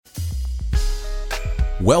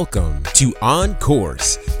Welcome to On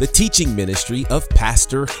Course, the teaching ministry of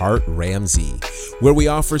Pastor Hart Ramsey, where we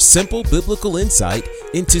offer simple biblical insight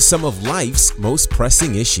into some of life's most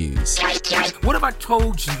pressing issues. What if I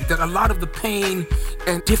told you that a lot of the pain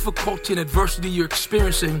and difficulty and adversity you're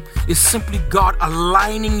experiencing is simply God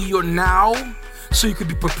aligning your now so you could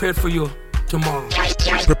be prepared for your tomorrow?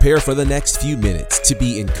 Prepare for the next few minutes to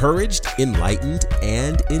be encouraged, enlightened,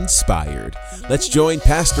 and inspired. Let's join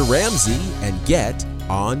Pastor Ramsey and get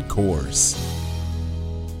on course.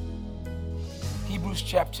 Hebrews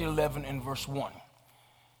chapter 11 and verse 1.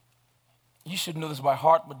 You should know this by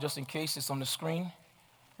heart, but just in case it's on the screen.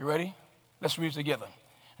 You ready? Let's read it together.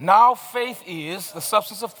 Now faith is the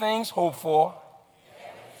substance of things hoped for.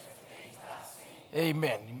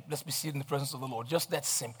 Amen. Let's be seated in the presence of the Lord. Just that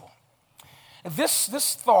simple.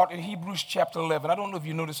 This thought in Hebrews chapter 11, I don't know if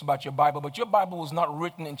you know this about your Bible, but your Bible was not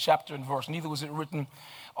written in chapter and verse. Neither was it written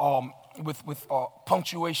with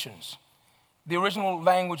punctuations. The original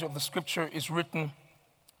language of the scripture is written,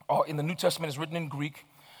 in the New Testament is written in Greek,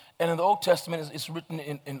 and in the Old Testament it's written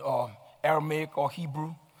in Aramaic or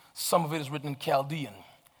Hebrew. Some of it is written in Chaldean,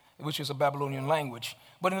 which is a Babylonian language.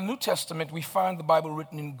 But in the New Testament, we find the Bible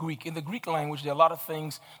written in Greek. In the Greek language, there are a lot of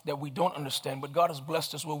things that we don't understand, but God has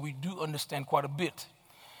blessed us where we do understand quite a bit.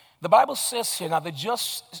 The Bible says here, now the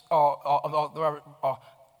just,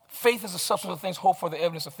 faith is the substance of things hoped for, the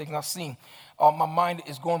evidence of things not seen. My mind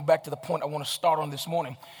is going back to the point I want to start on this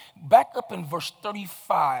morning. Back up in verse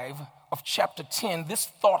 35 of chapter 10, this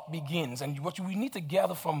thought begins. And what we need to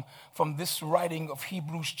gather from this writing of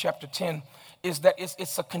Hebrews chapter 10 is that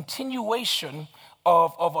it's a continuation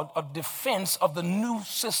of a defense of the new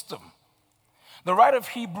system. The writer of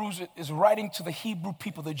Hebrews is writing to the Hebrew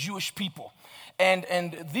people, the Jewish people.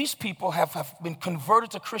 And these people have been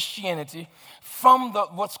converted to Christianity from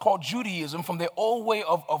what's called Judaism, from their old way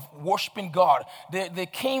of worshiping God. They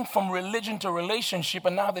came from religion to relationship,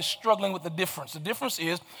 and now they're struggling with the difference. The difference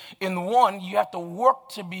is, in one, you have to work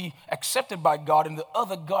to be accepted by God, and the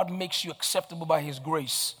other, God makes you acceptable by His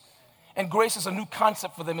grace. And grace is a new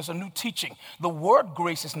concept for them. It's a new teaching. The word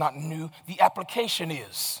grace is not new. The application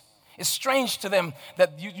is. It's strange to them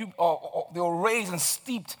that they were raised and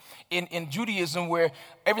steeped in Judaism where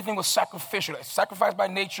everything was sacrificial. Sacrificed by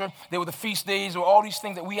nature. There were the feast days or all these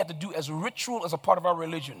things that we had to do as ritual as a part of our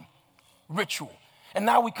religion. Ritual. And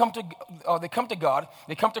now they come to God,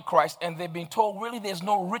 they come to Christ, and they're being told really there's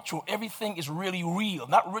no ritual. Everything is really real.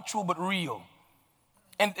 Not ritual, but real.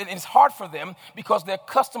 And it's hard for them because they're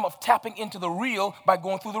accustomed of tapping into the real by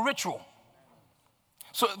going through the ritual.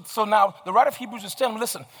 So now the writer of Hebrews is telling them,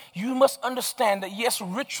 listen, you must understand that yes,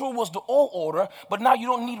 ritual was the old order, but now you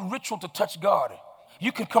don't need ritual to touch God.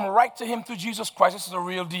 You can come right to Him through Jesus Christ. This is a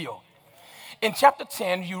real deal. In chapter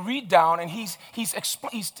 10, you read down, and he's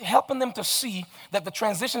helping them to see that the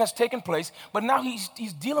transition has taken place, but now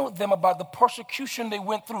he's dealing with them about the persecution they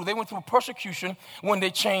went through. They went through persecution when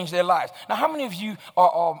they changed their lives. Now, how many of you,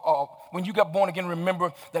 when you got born again,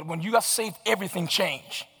 remember that when you got saved, everything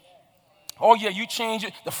changed? Oh, yeah, you changed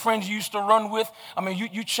it. The friends you used to run with. I mean,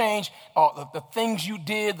 you changed the things you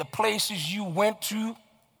did, the places you went to.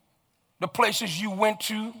 The places you went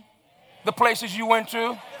to. The places you went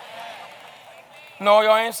to. No,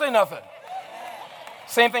 y'all ain't say nothing.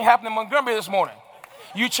 Same thing happened in Montgomery this morning.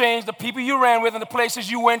 You changed the people you ran with and the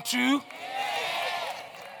places you went to.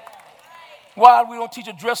 While we don't teach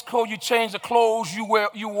a dress code, you change the clothes you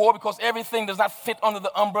wore because everything does not fit under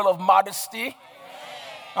the umbrella of modesty.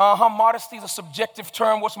 Modesty is a subjective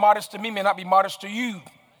term. What's modest to me may not be modest to you.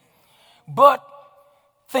 But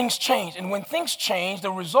things change. And when things change,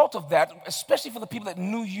 the result of that, especially for the people that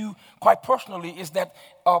knew you quite personally, is that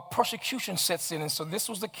persecution sets in. And so this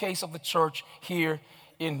was the case of the church here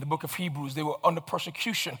in the book of Hebrews. They were under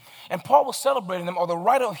persecution. And Paul was celebrating them, or the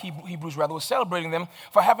writer of Hebrews rather, was celebrating them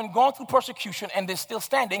for having gone through persecution, and they're still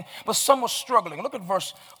standing, but some were struggling. Look at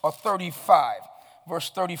verse 35. Verse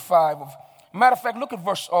 35 of... Matter of fact, look at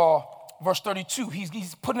verse 32.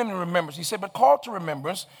 He's putting them in remembrance. He said, but call to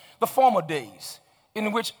remembrance the former days,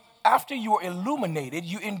 in which after you were illuminated,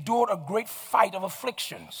 you endured a great fight of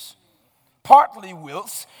afflictions. Partly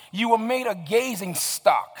whilst you were made a gazing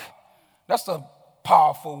stock. That's a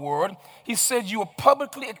powerful word. He said you were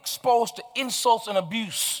publicly exposed to insults and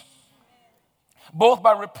abuse, both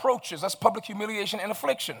by reproaches, that's public humiliation, and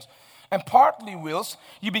afflictions. And partly whilst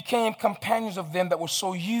you became companions of them that were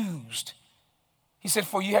so used. He said,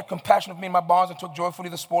 for you had compassion of me in my bonds and took joyfully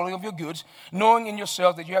the spoiling of your goods, knowing in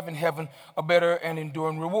yourselves that you have in heaven a better and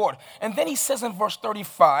enduring reward. And then he says in verse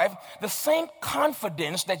 35, the same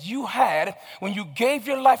confidence that you had when you gave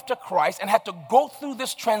your life to Christ and had to go through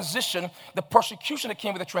this transition, the persecution that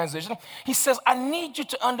came with the transition, he says, I need you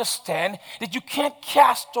to understand that you can't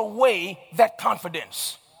cast away that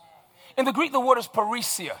confidence. In the Greek, the word is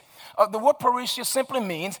parisia. The word parisia simply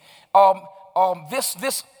means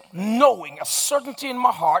this knowing, a certainty in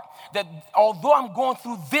my heart that although I'm going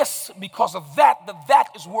through this because of that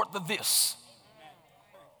is worth the this.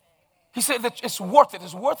 He said that it's worth it.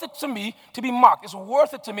 It's worth it to me to be mocked. It's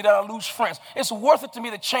worth it to me that I lose friends. It's worth it to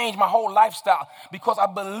me to change my whole lifestyle because I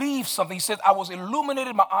believe something. He said, I was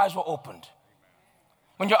illuminated, my eyes were opened.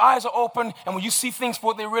 When your eyes are open and when you see things for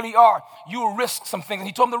what they really are, you will risk some things. And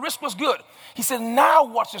he told him the risk was good. He said, now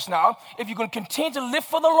watch this now. If you're going to continue to live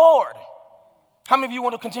for the Lord, how many of you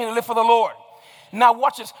want to continue to live for the Lord? Now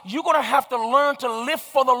watch this. You're going to have to learn to live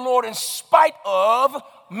for the Lord in spite of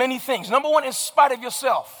many things. Number one, in spite of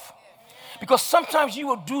yourself. Because sometimes you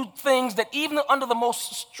will do things that even under the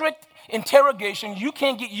most strict interrogation, you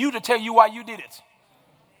can't get you to tell you why you did it.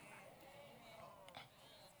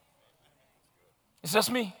 It's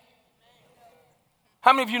just me.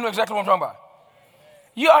 How many of you know exactly what I'm talking about?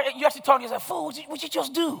 You actually talk to yourself, fool, what'd you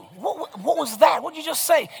just do? What was that? What did you just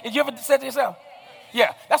say? Did you ever say to yourself?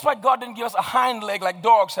 Yeah, that's why God didn't give us a hind leg like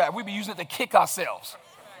dogs have. We'd be using it to kick ourselves.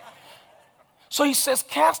 So he says,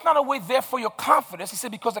 cast not away therefore your confidence. He said,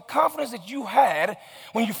 because the confidence that you had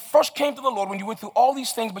when you first came to the Lord, when you went through all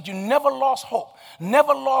these things, but you never lost hope,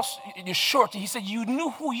 never lost your surety. He said, you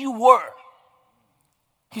knew who you were.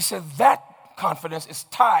 He said, that confidence is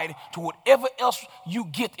tied to whatever else you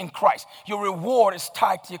get in Christ. Your reward is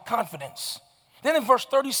tied to your confidence. Then in verse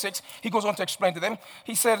 36, he goes on to explain to them.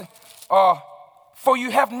 He said, for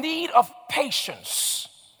you have need of patience.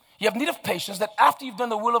 You have need of patience that after you've done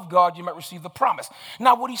the will of God, you might receive the promise.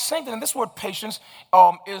 Now, what he's saying, and this word patience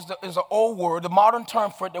is an old word. The modern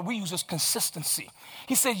term for it that we use is consistency.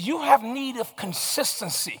 He said, you have need of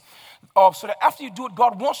consistency. So that after you do what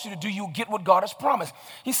God wants you to do, you get what God has promised.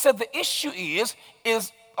 He said the issue is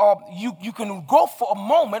you can go for a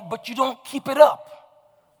moment, but you don't keep it up.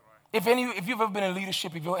 If you've ever been in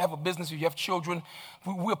leadership, if you have a business, if you have children,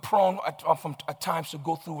 we're prone at times to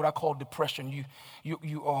go through what I call depression. You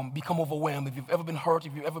become overwhelmed. If you've ever been hurt,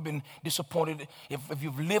 if you've ever been disappointed, if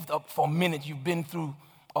you've lived up for a minute, you've been through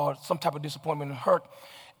some type of disappointment and hurt.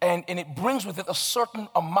 And it brings with it a certain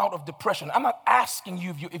amount of depression. I'm not asking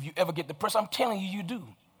you if you ever get depressed. I'm telling you, you do.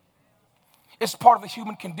 It's part of the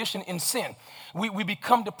human condition in sin. We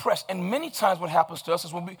become depressed. And many times what happens to us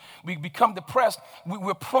is when we become depressed,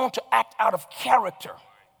 we're prone to act out of character.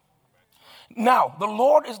 Now, the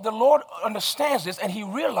Lord understands this, and he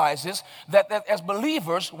realizes that as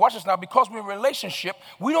believers, watch this now, because we're in a relationship,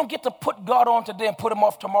 we don't get to put God on today and put him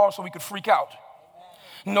off tomorrow so we could freak out.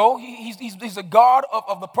 No, he's a God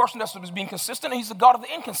of the person that's being consistent, and he's the God of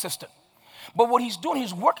the inconsistent. But what he's doing,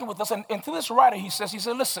 he's working with us. And through this writer, he said,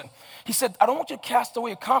 listen, he said, I don't want you to cast away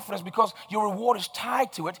your confidence because your reward is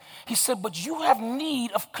tied to it. He said, but you have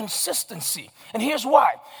need of consistency. And here's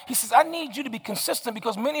why. He says, I need you to be consistent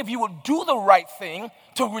because many of you will do the right thing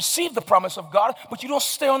to receive the promise of God, but you don't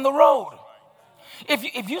stay on the road.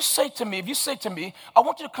 If you say to me, I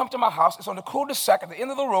want you to come to my house. It's on the cul-de-sac at the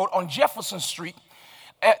end of the road on Jefferson Street.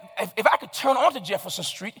 If I could turn onto Jefferson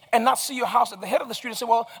Street and not see your house at the head of the street and say,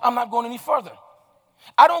 well, I'm not going any further.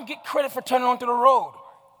 I don't get credit for turning onto the road.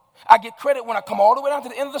 I get credit when I come all the way down to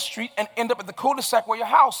the end of the street and end up at the cul-de-sac where your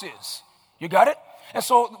house is. You got it? And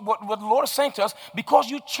so what the Lord is saying to us, because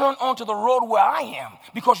you turn onto the road where I am,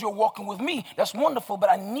 because you're walking with me, that's wonderful, but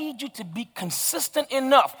I need you to be consistent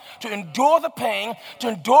enough to endure the pain,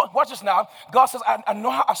 watch this now. God says,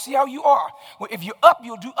 I see how you are. Well, if you're up,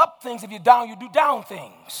 you'll do up things. If you're down, you'll do down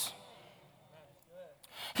things.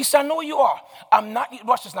 He said, I know where you are.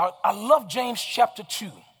 Watch this now. I love James chapter 2,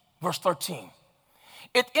 verse 13.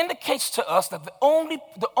 It indicates to us that the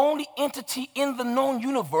only entity in the known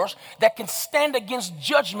universe that can stand against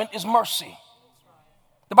judgment is mercy.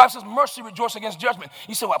 The Bible says mercy rejoices against judgment.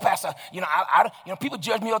 You say, well, Pastor, people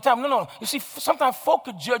judge me all the time. No. You see, sometimes folk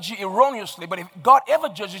could judge you erroneously, but if God ever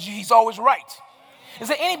judges you, he's always right. Is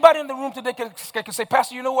there anybody in the room today can say,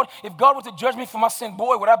 Pastor, you know what? If God was to judge me for my sin,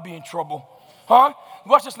 boy, would I be in trouble. Huh?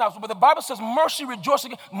 Watch this now. But the Bible says mercy rejoices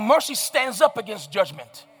against, mercy stands up against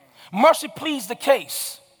judgment. Mercy pleads the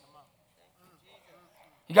case.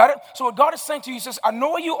 You got it? So what God is saying to you, he says, I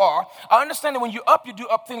know where you are. I understand that when you're up, you do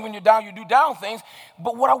up things. When you're down, you do down things.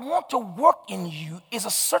 But what I want to work in you is a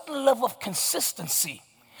certain level of consistency.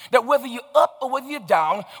 That whether you're up or whether you're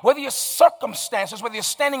down, whether your circumstances, whether you're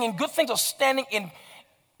standing in good things or standing in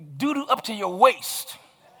doo-doo up to your waist,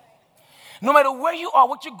 no matter where you are,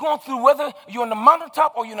 what you're going through, whether you're on the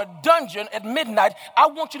mountaintop or you're in a dungeon at midnight, I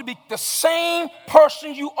want you to be the same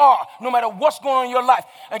person you are, no matter what's going on in your life.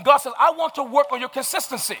 And God says, I want to work on your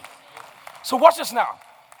consistency. So watch this now.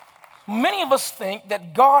 Many of us think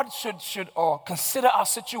that God should consider our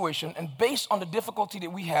situation, and based on the difficulty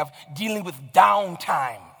that we have dealing with down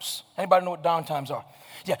times. Anybody know what down times are?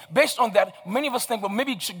 Yeah, based on that, many of us think, well,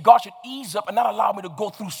 maybe God should ease up and not allow me to go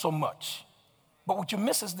through so much. But what you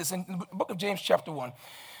miss is this. In the book of James chapter 1,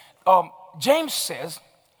 James says,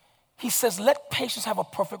 let patience have a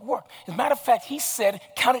perfect work. As a matter of fact, he said,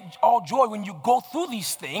 count it all joy when you go through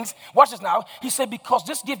these things. Watch this now. He said, because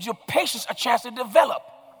this gives your patience a chance to develop.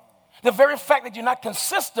 The very fact that you're not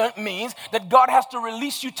consistent means that God has to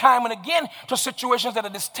release you time and again to situations that are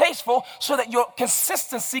distasteful so that your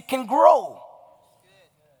consistency can grow.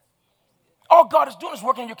 All God is doing is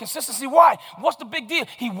working on your consistency. Why? What's the big deal?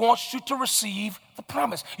 He wants you to receive the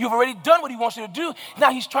promise. You've already done what he wants you to do.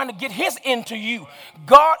 Now he's trying to get his into you.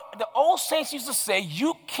 God, the old saints used to say,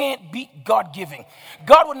 you can't beat God-giving.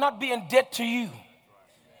 God would not be in debt to you.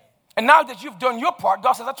 And now that you've done your part,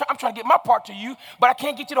 God says, I'm trying to get my part to you, but I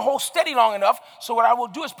can't get you to hold steady long enough. So what I will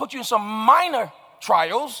do is put you in some minor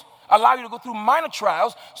trials, allow you to go through minor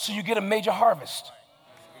trials so you get a major harvest.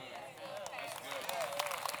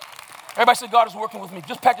 Everybody say, God is working with me.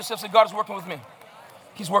 Just pat yourself and say, God is working with me.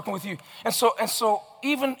 He's working with you. And so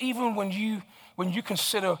even when you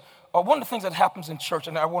consider, one of the things that happens in church,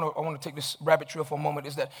 and I want to take this rabbit trail for a moment,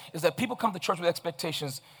 is that people come to church with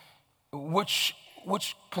expectations, which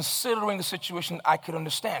considering the situation, I could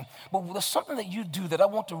understand. But there's something that you do that I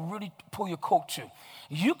want to really pull your coat to.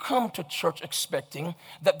 You come to church expecting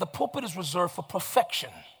that the pulpit is reserved for perfection.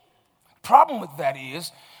 Problem with that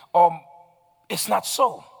is, it's not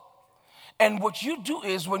so. And what you do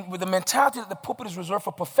is, with the mentality that the pulpit is reserved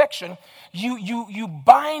for perfection, you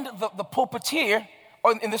bind the pulpiteer,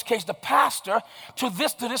 or in this case the pastor, to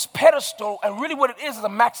this pedestal, and really what it is a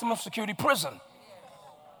maximum security prison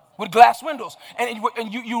with glass windows. And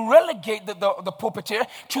you relegate the pulpiteer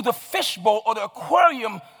to the fishbowl or the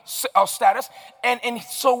aquarium status. And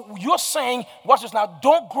so you're saying, watch this now,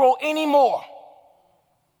 don't grow anymore.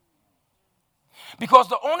 Because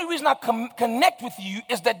the only reason I connect with you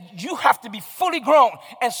is that you have to be fully grown.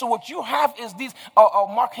 And so what you have is these,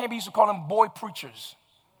 Mark Hamby used to call them boy preachers.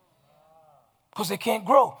 Because they can't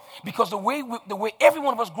grow. Because the way every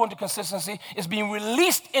one of us grow into consistency is being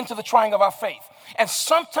released into the trying of our faith. And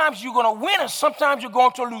sometimes you're going to win and sometimes you're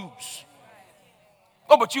going to lose.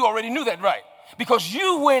 Oh, but you already knew that, right? Because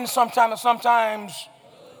you win sometimes and sometimes.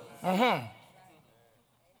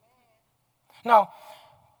 Now,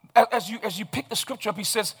 as you pick the scripture up, he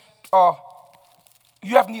says,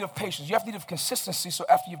 you have need of patience. You have need of consistency. So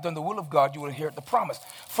after you've done the will of God, you will inherit the promise.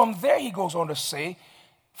 From there, he goes on to say,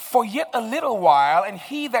 for yet a little while, and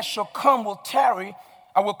he that shall come will tarry,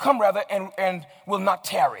 or will come rather, and will not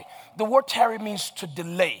tarry. The word tarry means to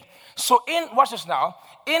delay. So watch this now,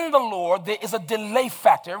 in the Lord, there is a delay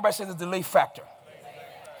factor. Everybody say the delay factor.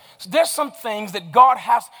 So there's some things that God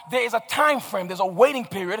has, there is a time frame, there's a waiting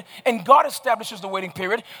period, and God establishes the waiting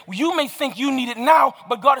period. You may think you need it now,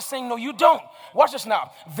 but God is saying, no, you don't. Watch this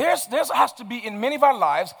now. There has to be in many of our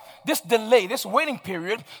lives this delay, this waiting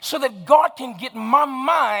period, so that God can get my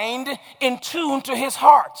mind in tune to his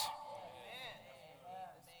heart.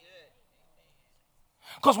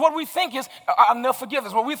 Because what we think is, I'll never forget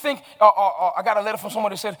this. What we think, I got a letter from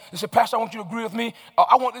someone that said, Pastor, I want you to agree with me.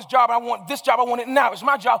 I want this job. I want this job. I want it now. It's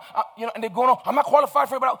my job. And they're going on. I'm not qualified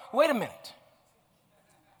for it, but wait a minute.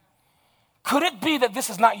 Could it be that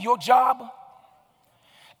this is not your job?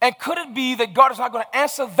 And could it be that God is not going to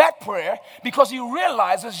answer that prayer because he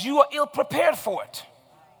realizes you are ill prepared for it?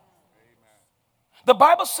 The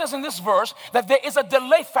Bible says in this verse that there is a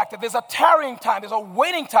delay factor. There's a tarrying time. There's a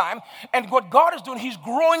waiting time. And what God is doing, he's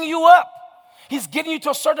growing you up. He's getting you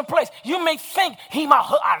to a certain place. You may think,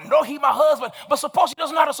 I know he's my husband, but suppose he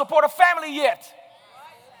doesn't know how to support a family yet.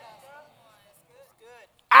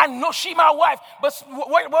 I know she my wife, but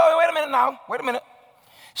wait a minute now. Wait a minute.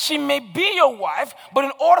 She may be your wife, but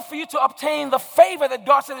in order for you to obtain the favor that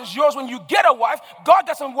God said is yours when you get a wife, God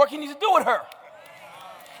got some work he needs to do with her.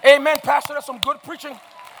 Amen, Pastor. That's some good preaching.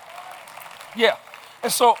 Yeah.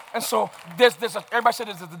 And so everybody said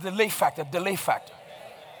there's a delay factor.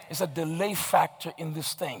 It's a delay factor in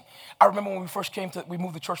this thing. I remember when we first we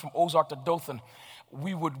moved the church from Ozark to Dothan,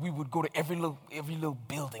 we would go to every little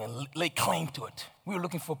building and lay claim to it. We were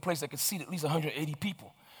looking for a place that could seat at least 180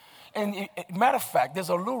 people. And matter of fact, there's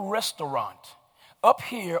a little restaurant up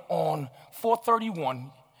here on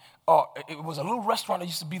 431. It was a little restaurant that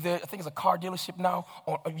used to be there. I think it's a car dealership now.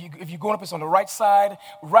 If you're going up, it's on the right side,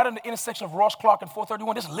 right on the intersection of Ross Clark and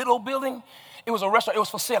 431. This little building, it was a restaurant. It was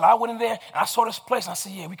for sale. I went in there, and I saw this place, and I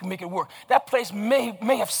said, yeah, we can make it work. That place may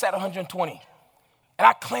have sat 120. And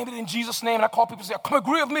I claimed it in Jesus' name, and I called people and said, come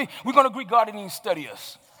agree with me. We're going to agree God didn't even study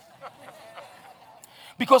us.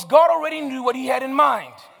 Because God already knew what he had in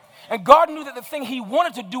mind. And God knew that the thing he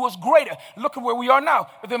wanted to do was greater. Look at where we are now.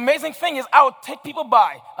 But the amazing thing is I would take people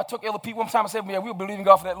by. I took other people one time and said, yeah, we were believing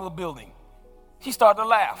God for that little building. He started to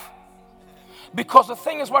laugh. Because the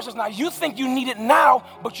thing is, watch this now, you think you need it now,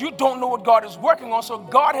 but you don't know what God is working on. So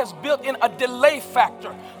God has built in a delay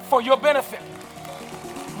factor for your benefit.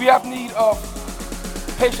 We have need of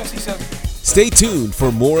patience, he says. Stay tuned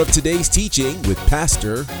for more of today's teaching with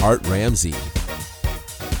Pastor Hart Ramsey.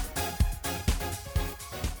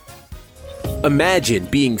 Imagine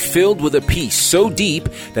being filled with a peace so deep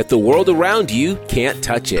that the world around you can't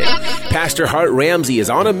touch it. Pastor Hart Ramsey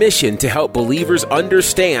is on a mission to help believers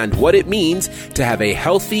understand what it means to have a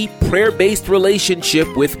healthy, prayer-based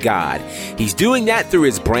relationship with God. He's doing that through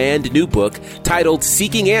his brand new book titled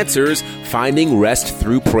Seeking Answers, Finding Rest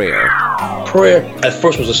Through Prayer. Prayer at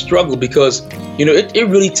first was a struggle because, it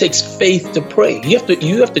really takes faith to pray. You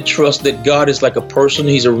have to trust that God is like a person.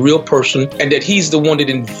 He's a real person, and that he's the one that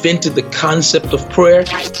invented the concept of prayer.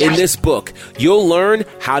 In this book, you'll learn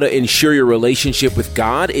how to ensure your relationship with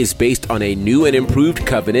God is based on a new and improved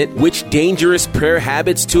covenant, which dangerous prayer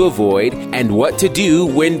habits to avoid, and what to do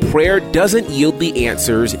when prayer doesn't yield the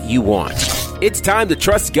answers you want. It's time to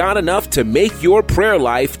trust God enough to make your prayer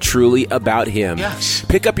life truly about him. Yes.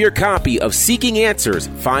 Pick up your copy of Seeking Answers,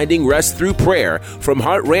 Finding Rest Through Prayer from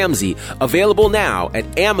Hart Ramsey, available now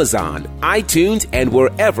at Amazon, iTunes, and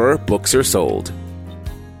wherever books are sold.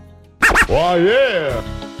 Oh, yeah.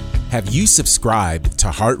 Have you subscribed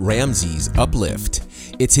to Hart Ramsey's Uplift?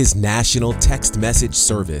 It's his national text message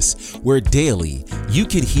service where daily you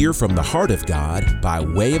can hear from the heart of God by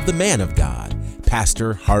way of the man of God,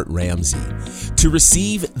 Pastor Hart Ramsey. To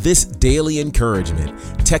receive this daily encouragement,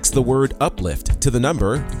 text the word uplift to the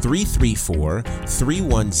number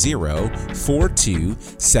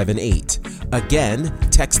 334-310-4278. Again,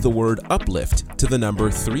 text the word uplift to the number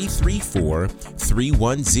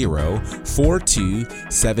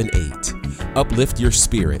 334-310-4278. Uplift your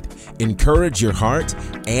spirit, encourage your heart,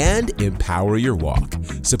 and empower your walk.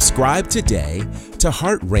 Subscribe today to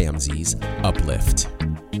Hart Ramsey's Uplift.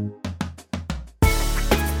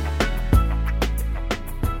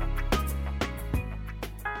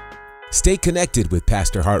 Stay connected with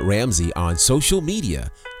Pastor Hart Ramsey on social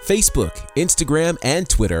media, Facebook, Instagram, and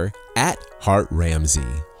Twitter at Hart Ramsey.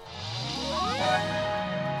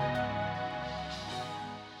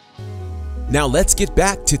 Now let's get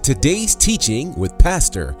back to today's teaching with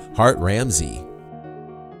Pastor Hart Ramsey.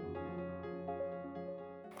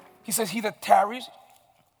 He says, he that tarries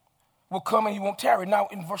will come and he won't tarry. Now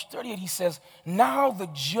in verse 38 he says, now the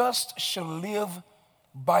just shall live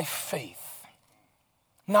by faith.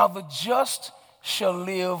 Now the just shall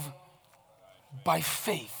live by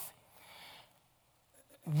faith.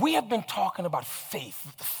 We have been talking about faith.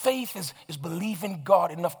 Faith is believing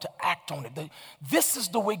God enough to act on it. This is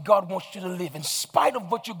the way God wants you to live. In spite of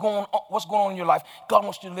what's going on in your life, God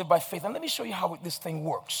wants you to live by faith. And let me show you how this thing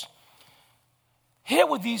works. Here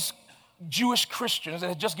were these Jewish Christians that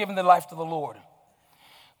had just given their life to the Lord.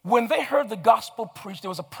 When they heard the gospel preached, there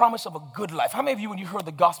was a promise of a good life. How many of you, when you heard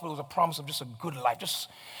the gospel, there was a promise of just a good life? Just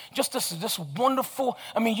this wonderful,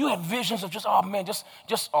 you had visions of just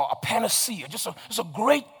a panacea, just a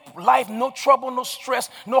great life, no trouble, no stress,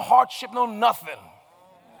 no hardship, no nothing.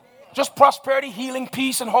 Just prosperity, healing,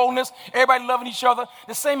 peace, and wholeness, everybody loving each other.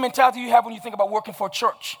 The same mentality you have when you think about working for a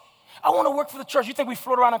church. I want to work for the church. You think we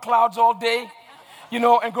float around in clouds all day,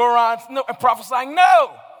 and go around and prophesying?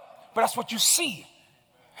 No, but that's what you see.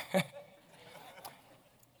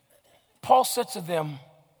 Paul said to them,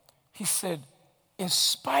 he said, in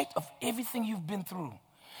spite of everything you've been through,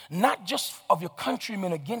 not just of your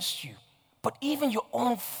countrymen against you, but even your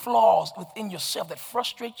own flaws within yourself that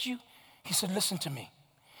frustrate you, he said, listen to me.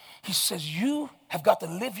 He says, you have got to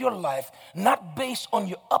live your life not based on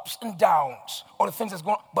your ups and downs or the things that's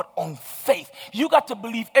going on, but on faith. You got to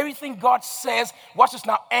believe everything God says, watch this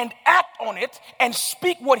now, and act on it and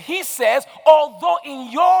speak what he says, although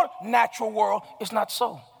in your natural world it's not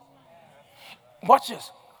so. Watch this.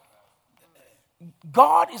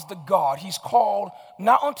 God is the God. He's called,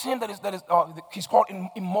 not unto him he's called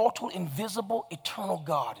immortal, invisible, eternal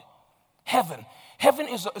God. Heaven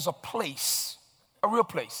is a place, a real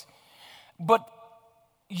place. But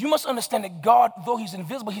you must understand that God, though he's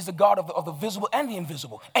invisible, he's the God of the visible and the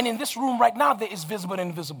invisible. And in this room right now, there is visible and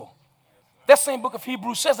invisible. That same book of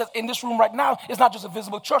Hebrews says that in this room right now, it's not just a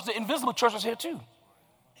visible church, the invisible church is here too.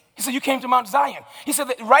 He said, you came to Mount Zion. He said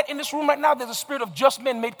that right in this room right now, there's a spirit of just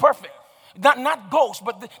men made perfect. Not ghosts,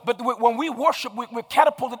 but when we worship, we're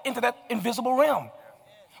catapulted into that invisible realm.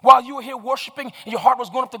 While you were here worshiping and your heart was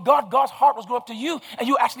going up to God, God's heart was going up to you, and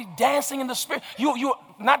you were actually dancing in the spirit. You were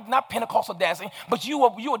not Pentecostal dancing, but you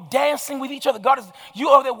were dancing with each other. You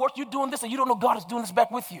are there worship, you're doing this, and you don't know God is doing this back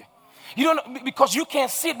with you. You don't know, because you can't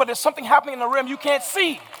see it, but there's something happening in the realm you can't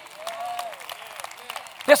see.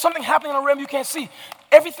 There's something happening in the realm you can't see.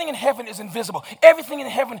 Everything in heaven is invisible. Everything in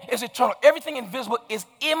heaven is eternal. Everything invisible is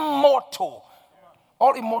immortal.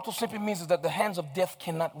 All immortal simply means is that the hands of death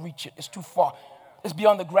cannot reach it. It's too far. It's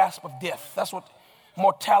beyond the grasp of death. That's what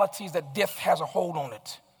mortality is, that death has a hold on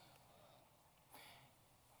it.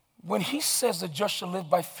 When he says the just shall live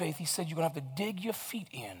by faith, he said you're going to have to dig your feet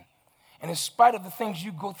in. And in spite of the things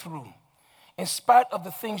you go through, in spite of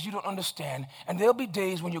the things you don't understand, and there'll be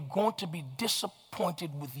days when you're going to be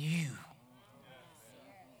disappointed with you.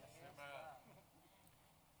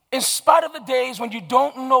 In spite of the days when you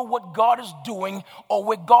don't know what God is doing or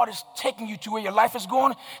where God is taking you to, where your life is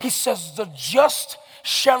going, he says the just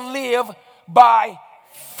shall live by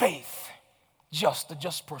faith. The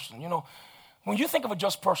just person. You know, when you think of a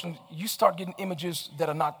just person, you start getting images that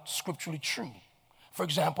are not scripturally true. For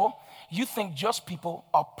example, you think just people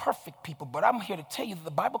are perfect people, but I'm here to tell you that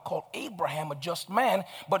the Bible called Abraham a just man,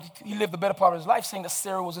 but he lived the better part of his life saying that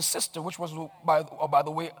Sarah was his sister, which was, by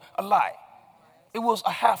the way, a lie. It was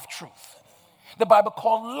a half-truth. The Bible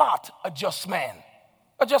called Lot a just man.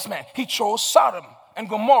 A just man. He chose Sodom and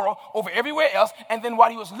Gomorrah over everywhere else, and then while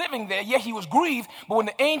he was living there, he was grieved, but when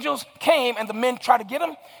the angels came and the men tried to get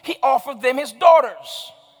him, he offered them his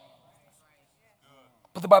daughters.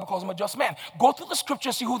 But the Bible calls him a just man. Go through the scripture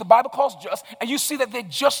and see who the Bible calls just, and you see that they're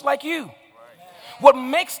just like you. What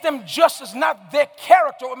makes them just is not their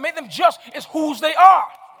character. What made them just is whose they are.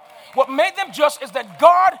 What made them just is that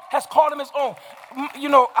God has called them his own. You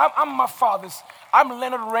know, I'm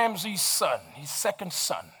Leonard Ramsey's son, his second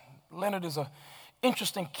son. Leonard is an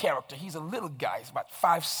interesting character. He's a little guy. He's about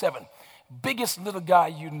 5'7", biggest little guy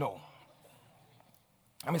you know.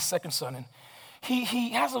 I'm his second son, and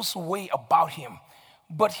he has this way about him,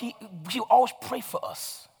 but he'll always pray for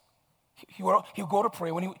us. He'll go to pray.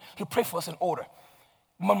 He'll pray for us in order.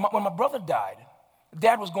 When my brother died,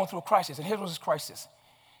 Dad was going through a crisis, and here was his crisis.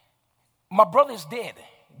 My brother is dead,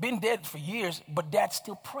 been dead for years, but Dad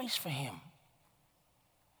still prays for him.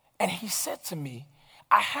 And he said to me,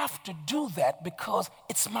 I have to do that because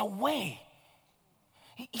it's my way.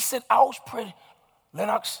 He said, I always pray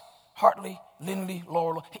Lennox, Hartley, Lindley,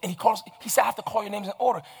 Laurel, and he said, I have to call your names in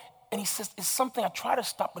order. And he says, it's something I try to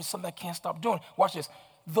stop, but it's something I can't stop doing. Watch this.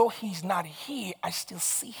 Though he's not here, I still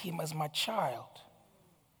see him as my child.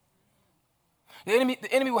 The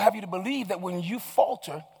enemy will have you to believe that when you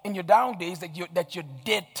falter in your down days that you're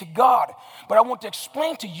dead to God. But I want to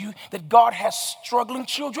explain to you that God has struggling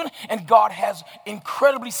children and God has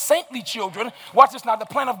incredibly saintly children. Watch this now. The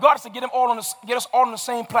plan of God is to get us all on the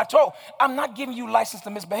same plateau. I'm not giving you license to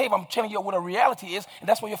misbehave. I'm telling you what a reality is, and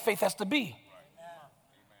that's where your faith has to be.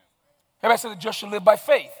 Everybody said the just shall live by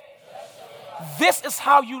faith. This is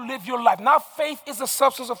how you live your life. Now faith is the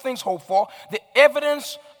substance of things hoped for, the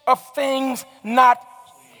evidence of things not.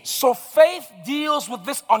 So faith deals with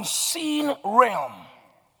this unseen realm.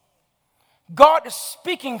 God is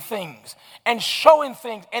speaking things and showing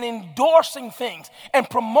things and endorsing things and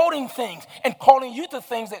promoting things and calling you to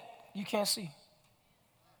things that you can't see.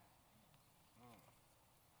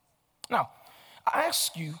 Now, I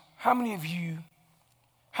ask you, how many of you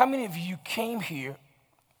came here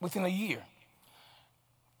within a year?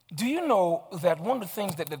 Do you know that one of the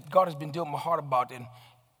things that God has been dealing with my heart about it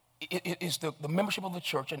is the membership of the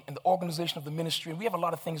church and the organization of the ministry. And we have a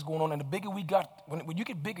lot of things going on. And the bigger we got, when you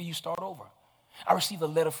get bigger, you start over. I received a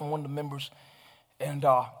letter from one of the members, and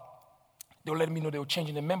they were letting me know they were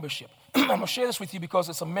changing their membership. I'm going to share this with you because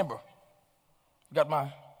it's a member. You got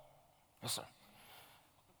mine? Yes, sir.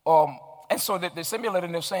 And so they sent me a letter,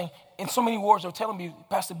 and they're saying, in so many words, they're telling me,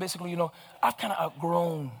 Pastor, basically, I've kind of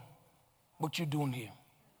outgrown what you're doing here.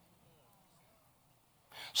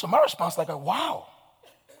 So my response is wow.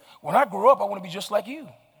 When I grow up, I want to be just like you.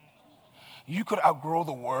 You could outgrow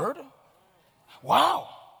the word? Wow.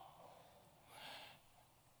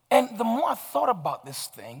 And the more I thought about this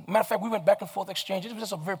thing, matter of fact, we went back and forth exchange. It was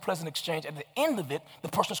just a very pleasant exchange. At the end of it, the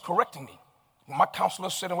person was correcting me. My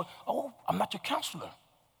counselor said, oh, I'm not your counselor.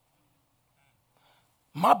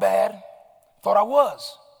 My bad. Thought I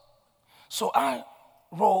was. So I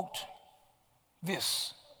wrote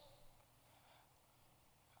this.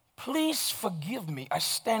 Please forgive me. I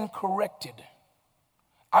stand corrected.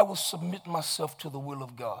 I will submit myself to the will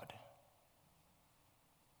of God.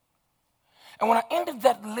 And when I ended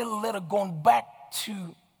that little letter going back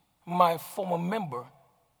to my former member,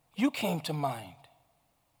 you came to mind.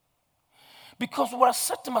 Because what I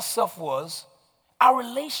said to myself was, our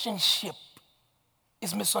relationship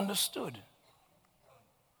is misunderstood.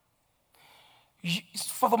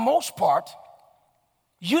 For the most part,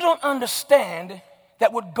 you don't understand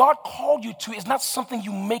that what God called you to is not something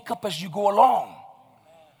you make up as you go along.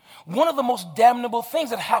 One of the most damnable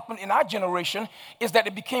things that happened in our generation is that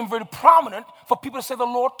it became very prominent for people to say, the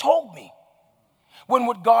Lord told me, when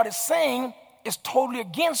what God is saying is totally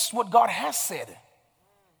against what God has said.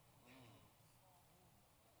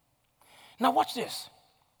 Now watch this.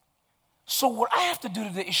 So what I have to do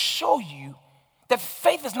today is show you that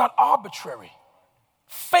faith is not arbitrary.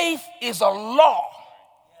 Faith is a law.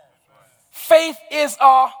 Faith is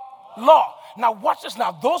a law. Now watch this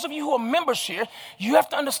now. Those of you who are members here, you have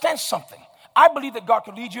to understand something. I believe that God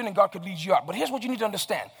could lead you in and God could lead you out. But here's what you need to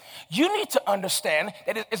understand. You need to understand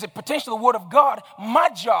that as it pertains to the Word of God, my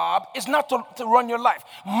job is not to run your life.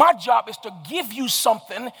 My job is to give you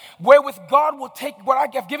something wherewith God will take what I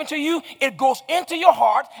have given to you, it goes into your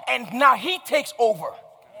heart, and now He takes over.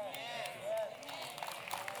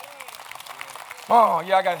 Oh,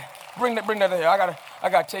 yeah, I got to bring that there. I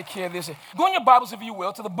got to take care of this. Go in your Bibles, if you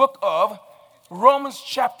will, to the book of Romans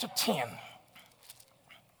chapter 10.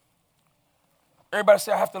 Everybody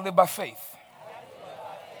say, I have to live by faith.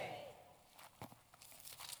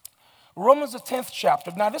 Romans the 10th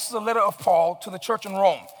chapter. Now, this is a letter of Paul to the church in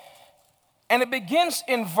Rome. And it begins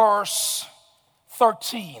in verse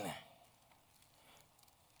 13.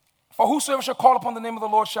 For whosoever shall call upon the name of the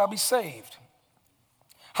Lord shall be saved.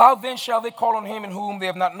 How then shall they call on him in whom they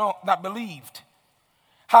have not believed?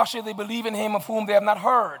 How shall they believe in him of whom they have not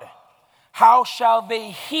heard? How shall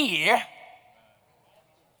they hear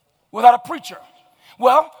without a preacher?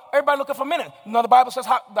 Well, everybody look up for a minute. Now the Bible says,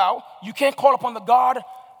 you can't call upon the God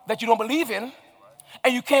that you don't believe in,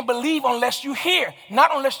 and you can't believe unless you hear, not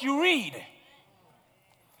unless you read.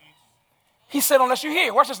 He said, unless you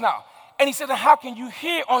hear. Watch this now. And he said, how can you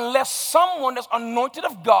hear unless someone that's anointed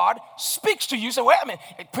of God speaks to you? You say, wait a minute,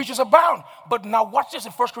 preachers abound. But now watch this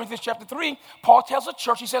in 1 Corinthians chapter 3. Paul tells the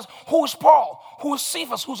church, he says, who is Paul? Who is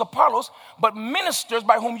Cephas? Who's Apollos? But ministers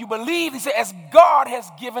by whom you believe, he said, as God has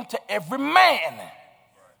given to every man.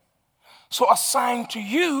 So assigned to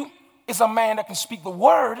you is a man that can speak the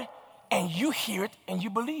word, and you hear it and you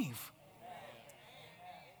believe.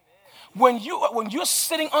 When you're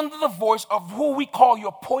sitting under the voice of who we call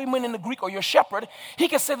your poimen in the Greek or your shepherd, he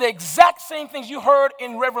can say the exact same things you heard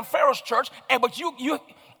in Reverend Pharaoh's church, but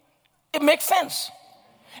it makes sense.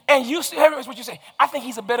 And you see, here's what you say, I think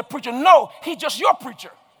he's a better preacher. No, he's just your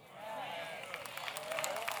preacher.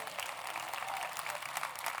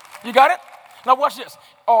 You got it? Now watch this.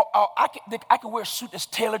 I can wear a suit that's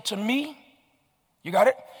tailored to me. You got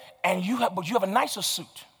it? And you have a nicer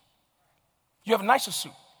suit. You have a nicer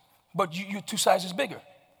suit, but you're 2 sizes bigger.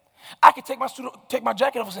 I could take my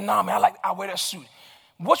jacket off and say, nah, man, I wear that suit.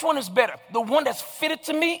 Which one is better? The one that's fitted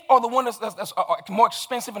to me or the one that's more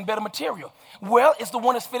expensive and better material? Well, it's the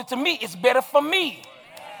one that's fitted to me. It's better for me.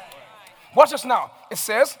 Watch this now. It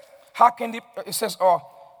says, how can they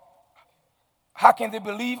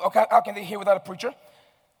believe, or how can they hear without a preacher?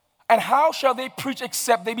 And how shall they preach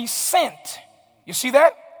except they be sent? You see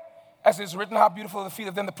that? As it is written, how beautiful are the feet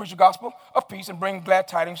of them that preach the gospel of peace and bring glad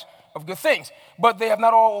tidings of good things. But they have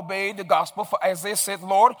not all obeyed the gospel, for Isaiah said,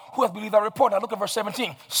 Lord, who hath believed our report? Now look at verse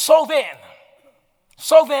 17. So then,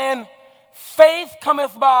 faith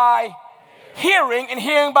cometh by hearing, and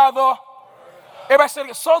hearing by the... Everybody say it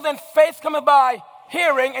again. So then, faith cometh by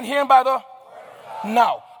hearing, and hearing by the...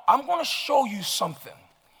 Now, I'm going to show you something.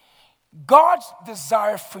 God's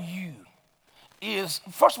desire for you is,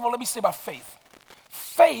 first of all, let me say about faith.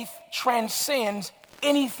 Faith transcends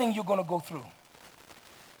anything you're going to go through.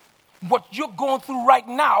 What you're going through right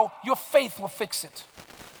now, your faith will fix it.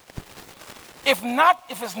 If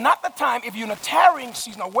it's not the time, if you're in a tarrying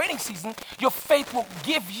season or waiting season, your faith will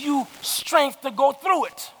give you strength to go through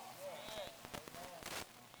it.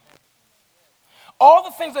 All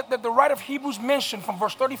the things that the writer of Hebrews mentioned from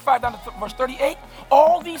verse 35 down to verse 38,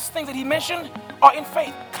 all these things that he mentioned are in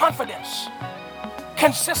faith. Confidence,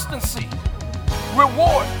 consistency,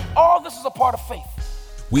 reward. All this is a part of faith.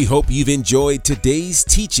 We hope you've enjoyed today's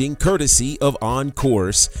teaching courtesy of On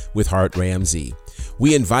Course with Hart Ramsey.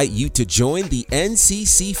 We invite you to join the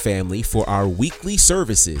NCC family for our weekly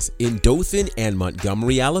services in Dothan and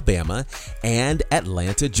Montgomery, Alabama, and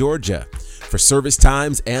Atlanta, Georgia. For service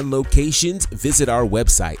times and locations, visit our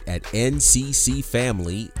website at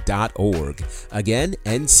nccfamily.org. Again,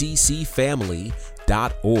 nccfamily.org.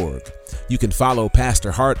 You can follow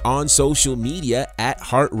Pastor Hart on social media at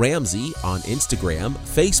Hart Ramsey on Instagram,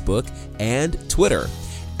 Facebook, and Twitter.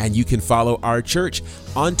 And you can follow our church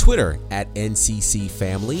on Twitter at NCC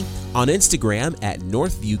Family, on Instagram at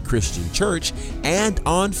Northview Christian Church, and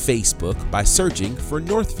on Facebook by searching for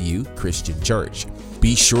Northview Christian Church.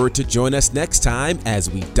 Be sure to join us next time as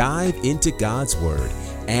we dive into God's Word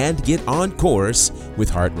and get on course with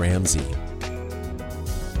Hart Ramsey.